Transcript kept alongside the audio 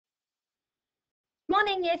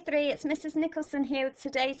morning, Year 3. It's Mrs. Nicholson here with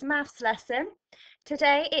today's maths lesson.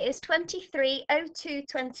 Today it is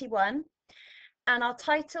 23:02:21 and our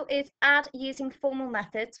title is Add Using Formal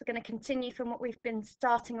Methods. We're going to continue from what we've been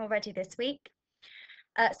starting already this week.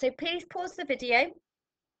 So please pause the video,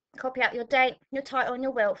 copy out your date, your title and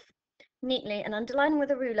your WILF neatly and underline with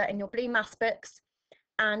a ruler in your blue maths books,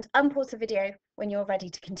 and unpause the video when you're ready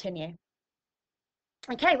to continue.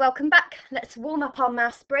 Okay, welcome back. Let's warm up our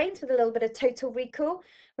maths brains with a little bit of total recall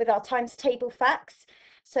with our times table facts.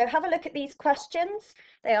 So have a look at these questions.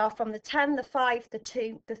 They are from the 10, the 5, the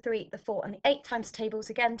 2, the 3, the 4 and the 8 times tables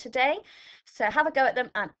again today. So have a go at them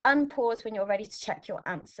and unpause when you're ready to check your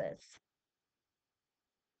answers.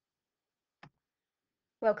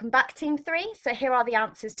 Welcome back, Team 3. So here are the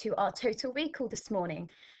answers to our total recall this morning.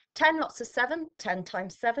 10 lots of 7, 10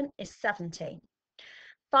 times 7 is 70.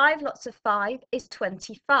 5 lots of 5 is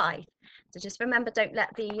 25. So just remember, don't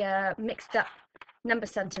let the mixed up number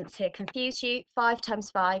sentence here confuse you. 5 times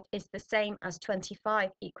 5 is the same as 25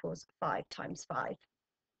 equals 5 times 5.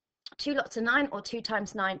 2 lots of 9 or 2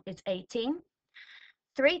 times 9 is 18.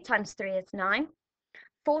 3 times 3 is 9.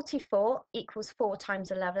 44 equals 4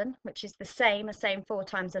 times 11, which is the same as saying 4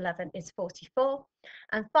 times 11 is 44.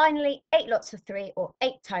 And finally, 8 lots of 3 or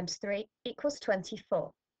 8 times 3 equals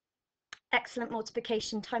 24. Excellent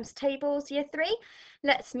multiplication times tables, Year 3.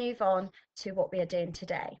 Let's move on to what we are doing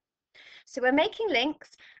today. So we're making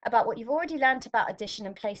links about what you've already learned about addition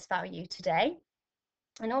and place value today.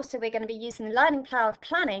 And also we're going to be using the learning power of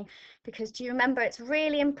planning, because do you remember it's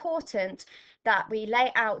really important that we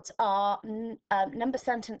lay out our number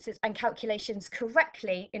sentences and calculations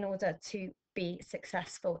correctly in order to be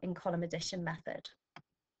successful in column addition method.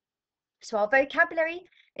 So our vocabulary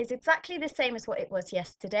is exactly the same as what it was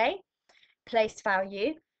yesterday. Place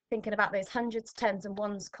value, thinking about those hundreds, tens and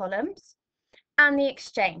ones columns, and the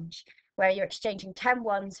exchange, where you're exchanging 10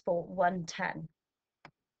 ones for 1 10.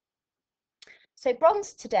 So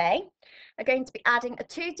bronze today are going to be adding a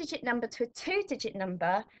 2-digit number to a 2-digit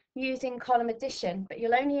number using column addition, but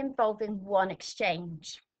you'll only involve in one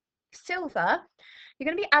exchange. Silver, you're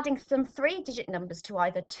going to be adding some 3-digit numbers to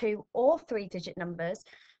either 2 or 3-digit numbers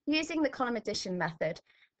using the column addition method,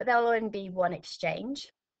 but there'll only be one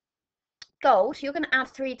exchange. Gold, you're going to add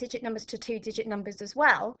 3-digit numbers to 2-digit numbers as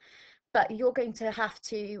well, but you're going to have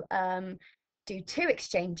to do 2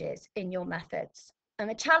 exchanges in your methods. And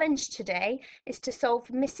the challenge today is to solve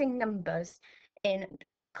missing numbers in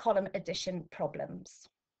column addition problems.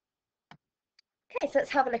 Okay, so let's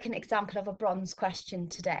have a look at an example of a bronze question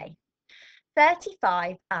today.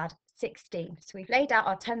 35 add 16. So we've laid out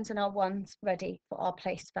our tens and our ones ready for our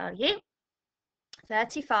place value.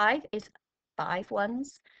 35 is 5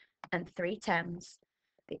 ones and 3 tens.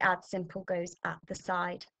 The add symbol goes at the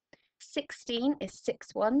side. 16 is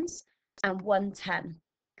 6 ones and 1 10.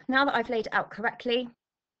 Now that I've laid it out correctly,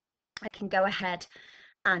 I can go ahead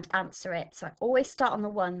and answer it. So I always start on the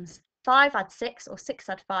ones. 5 add 6 or 6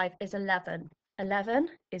 add 5 is 11. 11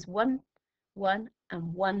 is 1 1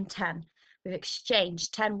 and 1 10. We've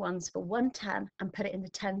exchanged 10 ones for 1 10 and put it in the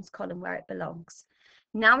tens column where it belongs.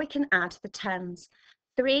 Now we can add the tens.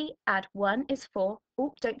 3 add 1 is 4.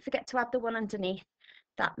 Oh, don't forget to add the 1 underneath.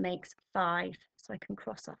 That makes 5. So I can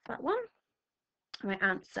cross off that one. My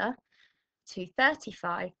answer to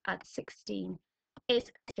 35 add 16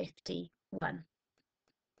 is 51.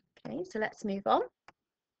 Okay, so let's move on.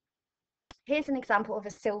 Here's an example of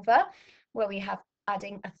a silver where we have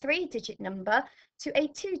adding a 3-digit number to a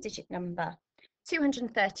 2-digit number.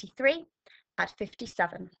 233 add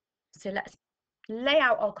 57. So let's lay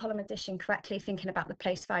out our column addition correctly, thinking about the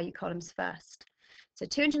place value columns first. So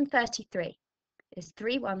 233 is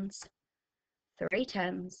 3 ones, 3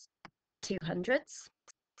 tens, 2 hundreds.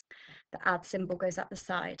 The add symbol goes at the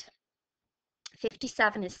side.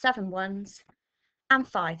 57 is 7 ones and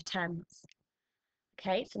 5 tens.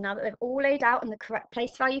 Okay, so now that they've all laid out in the correct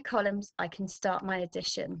place value columns, I can start my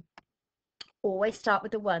addition. Always start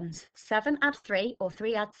with the ones. 7 add 3 or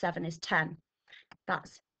 3 add 7 is 10.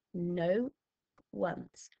 That's no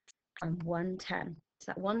ones and 1 10. So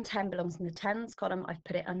that 1 10 belongs in the tens column. I've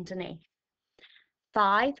put it underneath.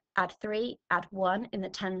 5 add 3 add 1 in the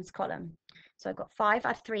tens column. So I've got 5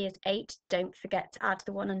 add 3 is 8. Don't forget to add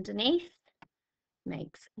the 1 underneath.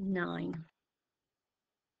 Makes 9.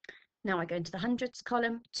 Now I go into the hundreds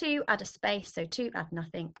column. 2 add a space, so 2 add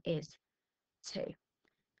nothing is 2.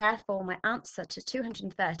 Therefore, my answer to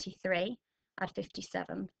 233 add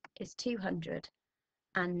 57 is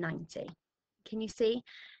 290. Can you see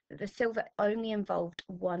that the silver only involved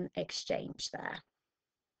one exchange there?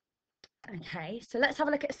 Okay, so let's have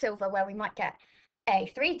a look at a silver where we might get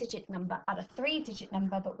a 3-digit number, add a 3-digit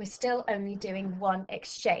number, but we're still only doing one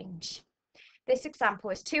exchange. This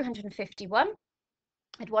example is 251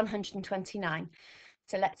 and 129.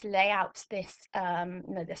 So let's lay out this,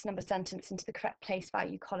 this number sentence into the correct place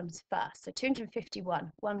value columns first. So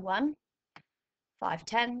 251, 1 1, 5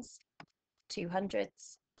 tens, 2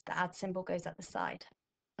 hundreds, the add symbol goes at the side.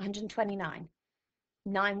 129,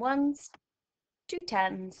 9 ones, 2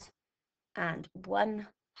 tens, and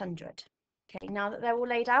 100. Okay, now that they're all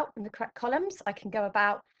laid out in the correct columns, I can go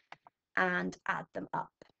about and add them up.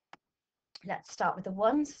 Let's start with the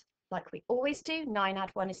ones, like we always do. 9 add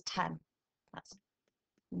 1 is 10. That's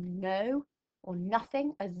no or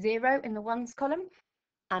nothing, a 0 in the ones column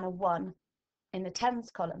and a 1 in the tens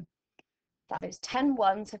column. Those 10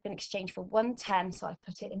 ones have been exchanged for 1 10, so I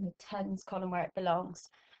put it in the tens column where it belongs.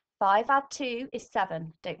 5 add 2 is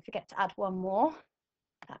 7. Don't forget to add 1 more.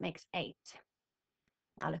 That makes 8.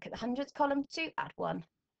 Now look at the hundreds column. 2 add 1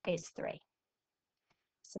 is 3.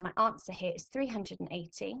 So my answer here is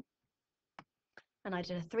 380. And I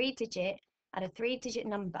did a 3-digit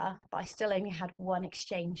number, but I still only had one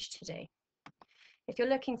exchange to do. If you're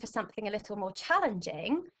looking for something a little more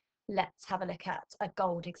challenging, let's have a look at a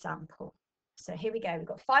gold example. So here we go. We've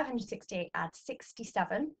got 568 add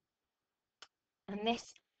 67. And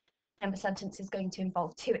this number sentence is going to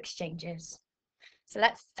involve 2 exchanges. So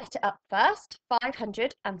let's set it up first.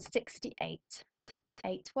 568.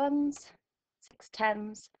 8 ones, 6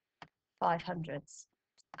 tens, 5 hundreds.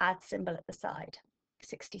 Add symbol at the side.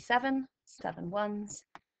 67, 7 ones,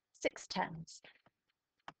 6 tens.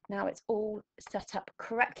 Now it's all set up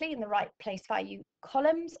correctly in the right place value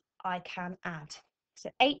columns. I can add. So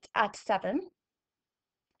 8 add 7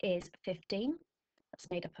 is 15. That's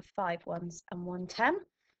made up of 5 ones and 1 10.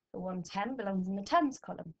 The 1 10 belongs in the tens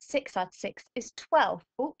column. 6 add 6 is 12.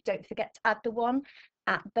 Oh, don't forget to add the 1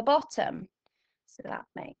 at the bottom. So that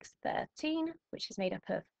makes 13, which is made up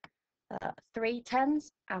of 3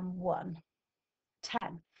 tens and 1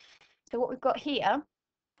 10. So what we've got here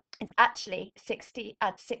is actually 60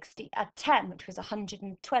 add 10, which was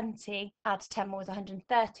 120, add 10 more was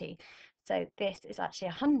 130. So this is actually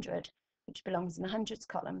 100, which belongs in the hundreds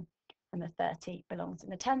column, and the 30 belongs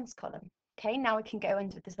in the tens column. Okay, now we can go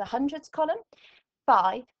into the hundreds column.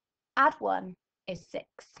 5 add 1 is 6.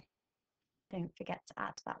 Don't forget to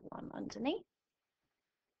add that 1 underneath.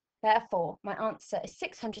 Therefore, my answer is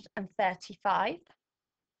 635.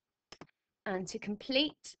 And to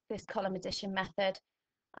complete this column addition method,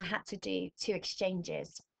 I had to do 2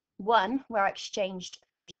 exchanges. One where I exchanged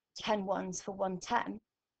 10 ones for 1 10,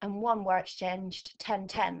 and one where I exchanged 10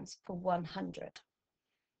 tens for 100.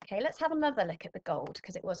 Okay, let's have another look at the gold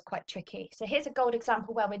because it was quite tricky. So here's a gold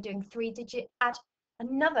example where we're doing 3-digit, add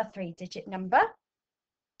another 3-digit number.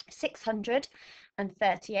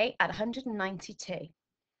 638 add 192.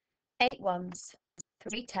 8 ones,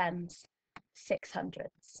 3 tens, 6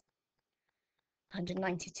 hundreds.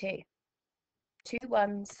 192. 2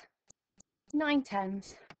 ones, 9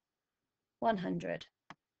 tens, 100.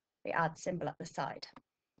 The add symbol at the side.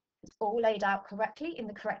 It's all laid out correctly in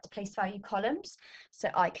the correct place value columns, so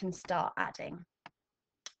I can start adding.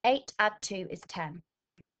 8 add 2 is 10.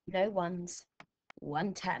 No ones,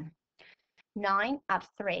 1 10. 9 add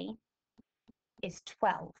 3 is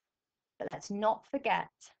 12. But let's not forget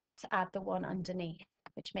to add the 1 underneath,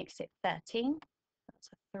 which makes it 13. That's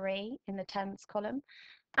a 3 in the tens column,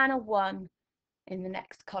 and a 1 in the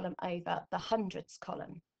next column over, the hundreds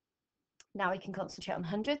column. Now we can concentrate on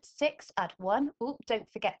hundreds. 6 add 1. Oh, don't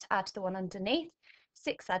forget to add the 1 underneath.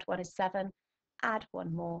 6 add 1 is 7. Add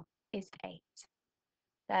 1 more is 8.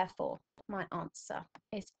 Therefore, my answer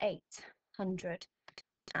is 830.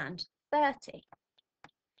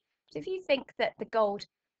 So if you think that the gold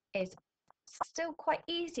is still quite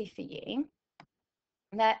easy for you,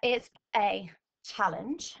 there is a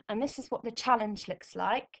challenge, and this is what the challenge looks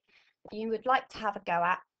like. You would like to have a go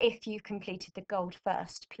at if you completed the gold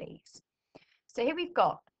first, please. So here we've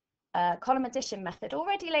got a column addition method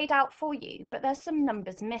already laid out for you, but there's some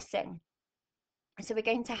numbers missing. So we're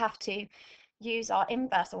going to have to use our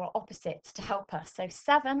inverse or our opposites to help us. So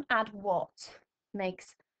 7 add what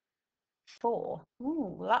makes 4?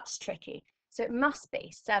 Ooh, that's tricky. So it must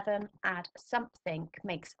be 7 add something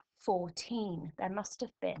makes 14. There must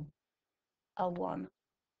have been a 1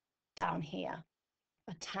 down here,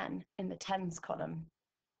 a 10 in the tens column.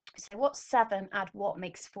 So what's 7 add what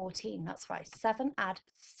makes 14? That's right, 7 add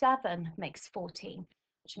 7 makes 14,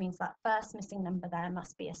 which means that first missing number there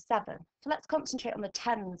must be a 7. So let's concentrate on the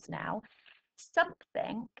tens now.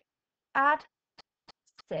 Something add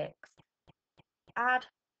 6 add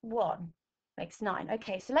 1 makes 9.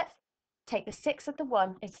 Okay, so let's take the 6 of the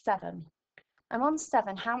 1 is 7. I'm on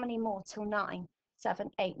 7. How many more till 9? 7,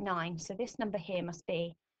 8, 9. So this number here must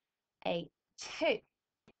be a 2.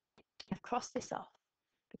 I've crossed this off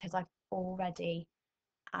because I've already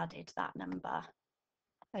added that number.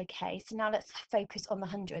 Okay, so now let's focus on the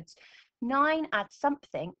hundreds. 9 add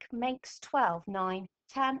something makes 12. 9,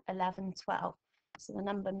 10, 11, 12. So the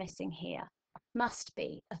number missing here must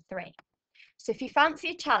be a 3. So if you fancy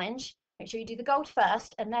a challenge, make sure you do the gold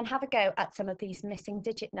first and then have a go at some of these missing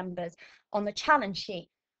digit numbers on the challenge sheet,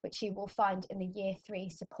 which you will find in the Year 3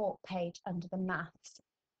 support page under the maths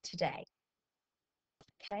today.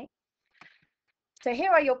 Okay. So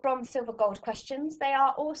here are your bronze, silver, gold questions. They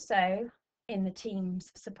are also in the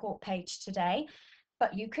team's support page today,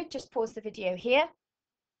 but you could just pause the video here.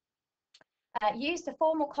 Use the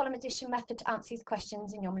formal column addition method to answer these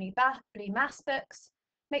questions in your blue maths books.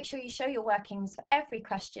 Make sure you show your workings for every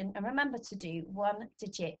question and remember to do 1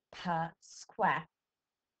 digit per square.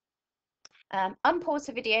 Unpause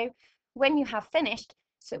the video when you have finished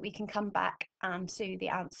so that we can come back and do the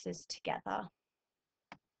answers together.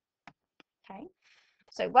 Okay,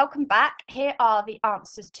 so welcome back. Here are the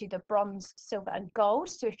answers to the bronze, silver and gold.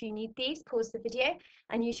 So if you need these, pause the video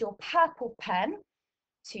and use your purple pen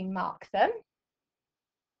to mark them.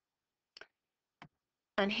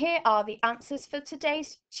 And here are the answers for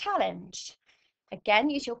today's challenge. Again,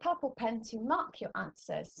 use your purple pen to mark your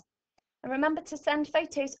answers. And remember to send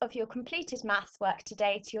photos of your completed maths work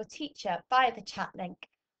today to your teacher via the chat link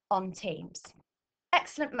on Teams.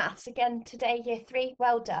 Excellent maths again today, Year 3.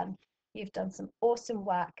 Well done. You've done some awesome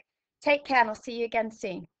work. Take care and I'll see you again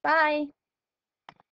soon. Bye.